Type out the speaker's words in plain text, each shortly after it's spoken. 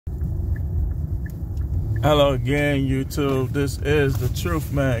Hello again, YouTube. This is the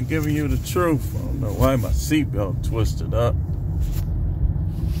Truth Man, giving you the truth. I don't know why my seatbelt twisted up.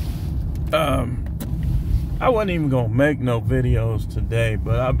 I wasn't even gonna make no videos today,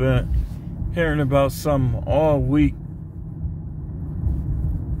 but I've been hearing about something all week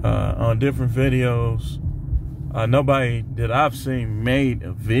on different videos. Nobody that I've seen made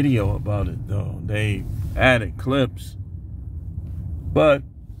a video about it though. They added clips, but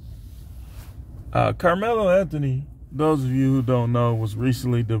Lala Anthony, those of you who don't know, was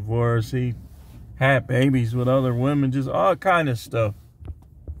recently divorced. He had babies with other women, just all kind of stuff.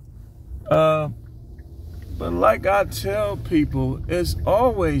 But like I tell people, it's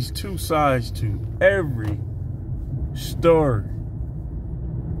always two sides to every story.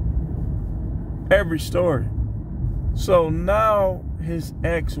 Every story. So now his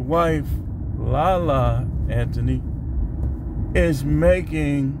ex-wife, Lala Anthony, is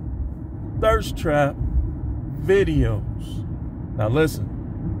making thirst trap videos. Now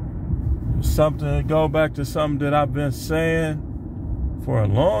listen, something to go back to something that I've been saying for a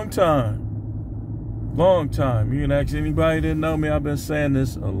long time. You can ask anybody that know me, I've been saying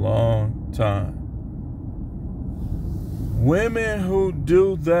this a long time. Women who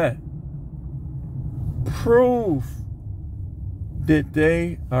do that prove that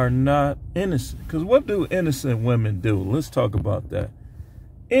they are not innocent. Because what do innocent women do? Let's talk about that.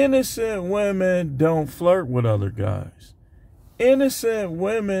 Innocent women don't flirt with other guys. Innocent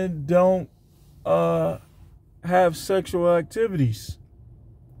women don't have sexual activities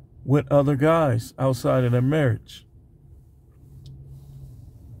with other guys outside of their marriage.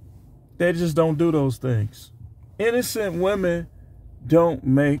 They just don't do those things. Innocent women don't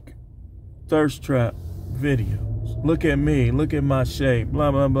make thirst trap videos. Look at me, look at my shape,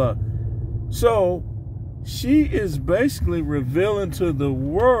 blah, blah, blah. So she is basically revealing to the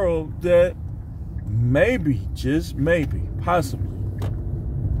world that maybe, just maybe, possibly,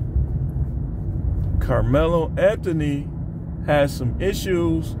 Lala Anthony has some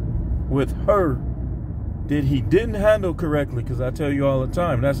issues with her that he didn't handle correctly. Because I tell you all the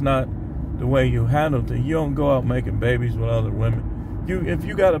time, that's not the way you handle things. You don't go out making babies with other women. If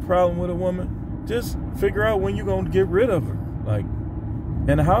you got a problem with a woman, just figure out when you're going to get rid of her. Like,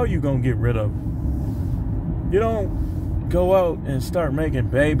 and how you going to get rid of her. You don't go out and start making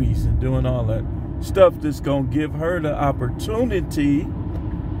babies and doing all that stuff that's going to give her the opportunity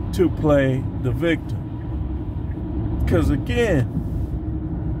to play the victim. Because again,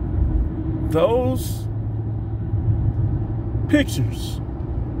 those pictures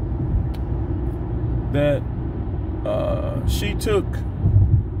that she took,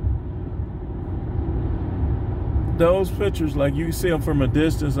 those pictures, like you can see them from a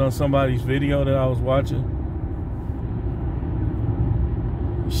distance on somebody's video that I was watching,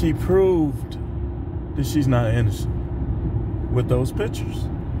 she proved that she's not innocent with those pictures.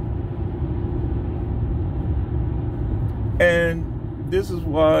 And this is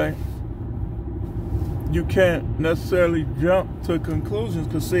why you can't necessarily jump to conclusions.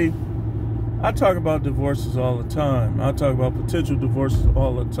 Because see, I talk about divorces all the time. I talk about potential divorces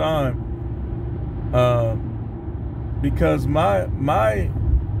all the time. Because what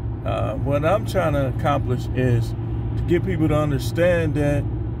I'm trying to accomplish is to get people to understand that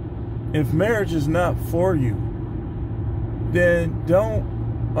if marriage is not for you, then don't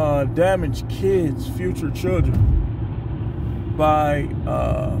damage kids, future children, by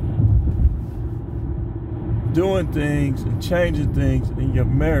doing things and changing things in your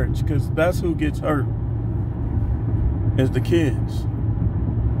marriage. Because that's who gets hurt, is the kids.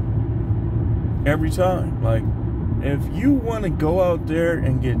 Every time. Like, if you want to go out there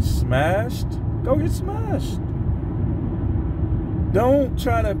and get smashed, go get smashed. Don't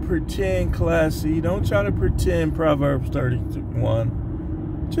try to pretend classy. Don't try to pretend Proverbs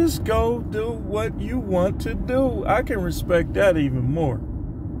 31. Just go do what you want to do. I can respect that even more.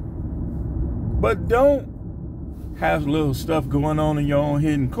 But don't have little stuff going on in your own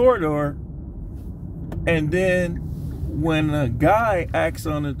hidden corridor, and then when a guy acts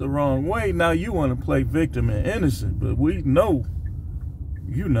on it the wrong way, now you want to play victim and innocent. But we know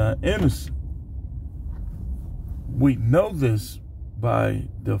you're not innocent. We know this by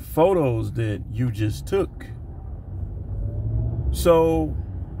the photos that you just took. So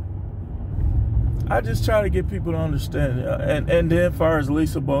I just try to get people to understand. And then as far as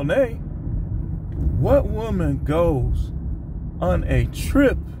Lisa Bonet, what woman goes on a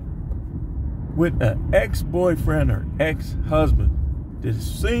trip with an ex-boyfriend or ex-husband that's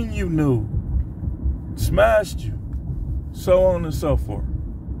seen you nude, smashed you, so on and so forth?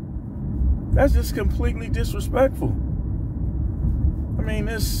 That's just completely disrespectful. I mean,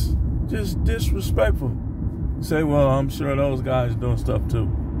 it's just disrespectful. say, well, I'm sure those guys doing stuff too.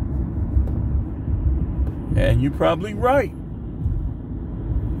 And you're probably right.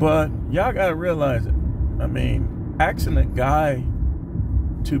 But y'all gotta realize it. I mean, asking a guy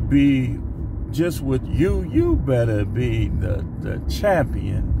to be just with you, you better be the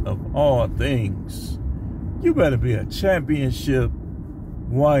champion of all things. You better be a championship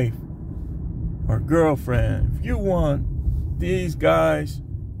wife or girlfriend. If you want these guys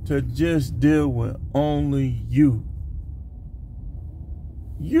to just deal with only you,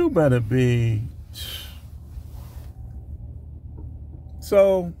 you better be.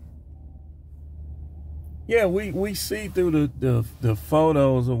 So yeah, we see through the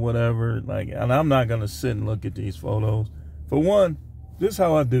photos or whatever, like, and I'm not gonna sit and look at these photos. For one, this is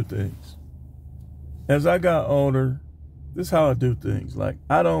how I do things. As I got older, this is how I do things. Like,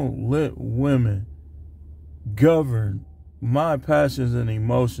 I don't let women govern my passions and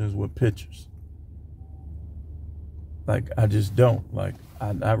emotions with pictures. Like, I just don't. Like,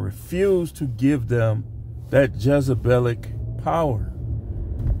 I refuse to give them that Jezebelic power.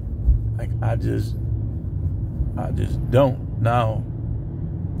 Like, I just don't. Now,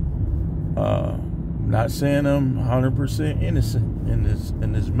 not saying I'm 100% innocent in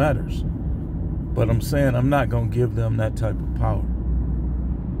this matters, but I'm saying I'm not gonna give them that type of power.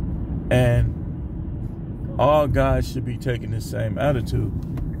 And all guys should be taking the same attitude.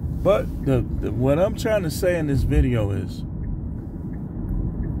 But what I'm trying to say in this video is,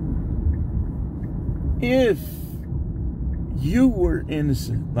 if you were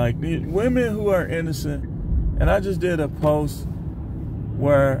innocent, like women who are innocent, and I just did a post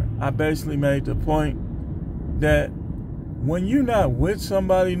where I basically made the point that when you're not with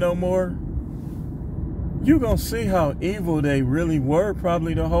somebody no more, you're going to see how evil they really were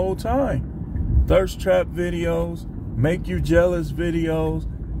probably the whole time. Thirst trap videos, make you jealous videos.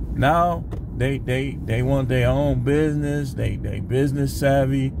 Now they want their own business. They business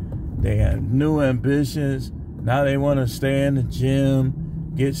savvy. They have new ambitions. Now they want to stay in the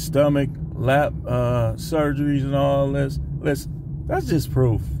gym, get stomach lap surgeries and all this. Listen, that's just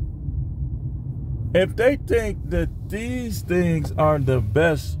proof. If they think that these things are the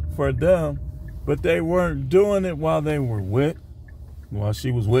best for them, but they weren't doing it while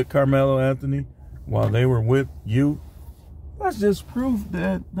she was with Carmelo Anthony, while they were with you, that's just proof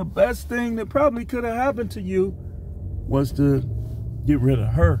that the best thing that probably could have happened to you was to get rid of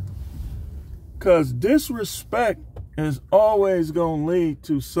her. Because disrespect is always going to lead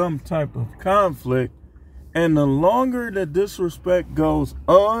to some type of conflict. And the longer the disrespect goes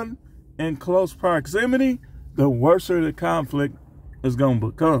on in close proximity, the worse the conflict is going to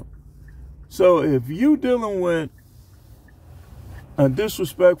become. So if you dealing with a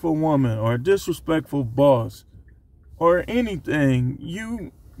disrespectful woman or a disrespectful boss or anything,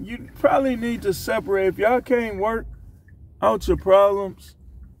 you probably need to separate. If y'all can't work out your problems,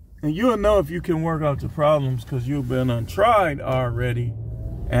 and you'll know if you can work out your problems because you've been untried already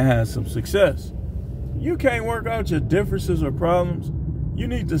and had some success. You can't work out your differences or problems, you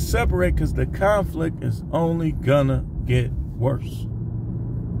need to separate, because the conflict is only gonna get worse.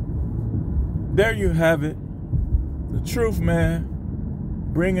 There you have it. The truth, man.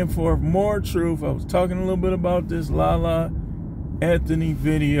 Bringing forth more truth. I was talking a little bit about this Lala Anthony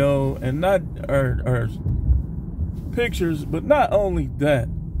video and not or pictures, but not only that.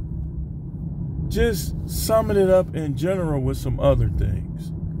 Just summing it up in general with some other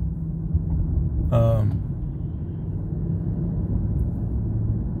things.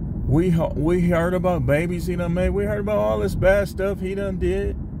 We heard about babies he done made. We heard about all this bad stuff he done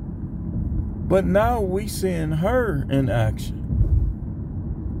did. But now we seeing her in action.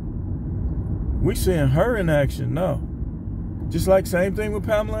 We seeing her in action now. Just like same thing with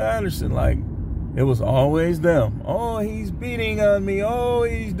Pamela Anderson. Like, it was always them. Oh, he's beating on me. Oh,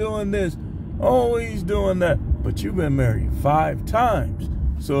 he's doing this. Oh, he's doing that. But you've been married 5 times.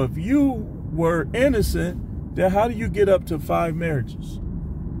 So if you were innocent, then how do you get up to 5 marriages?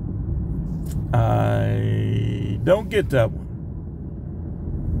 I don't get that one.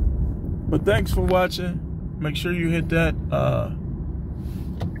 But thanks for watching. Make sure you hit that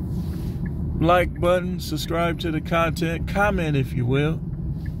like button, subscribe to the content, comment if you will.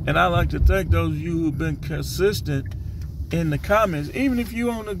 And I'd like to thank those of you who've been consistent in the comments. Even if you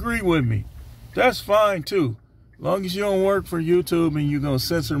don't agree with me, that's fine too. As long as you don't work for YouTube and you're going to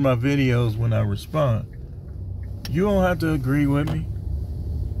censor my videos when I respond. You don't have to agree with me.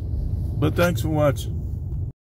 But thanks for watching.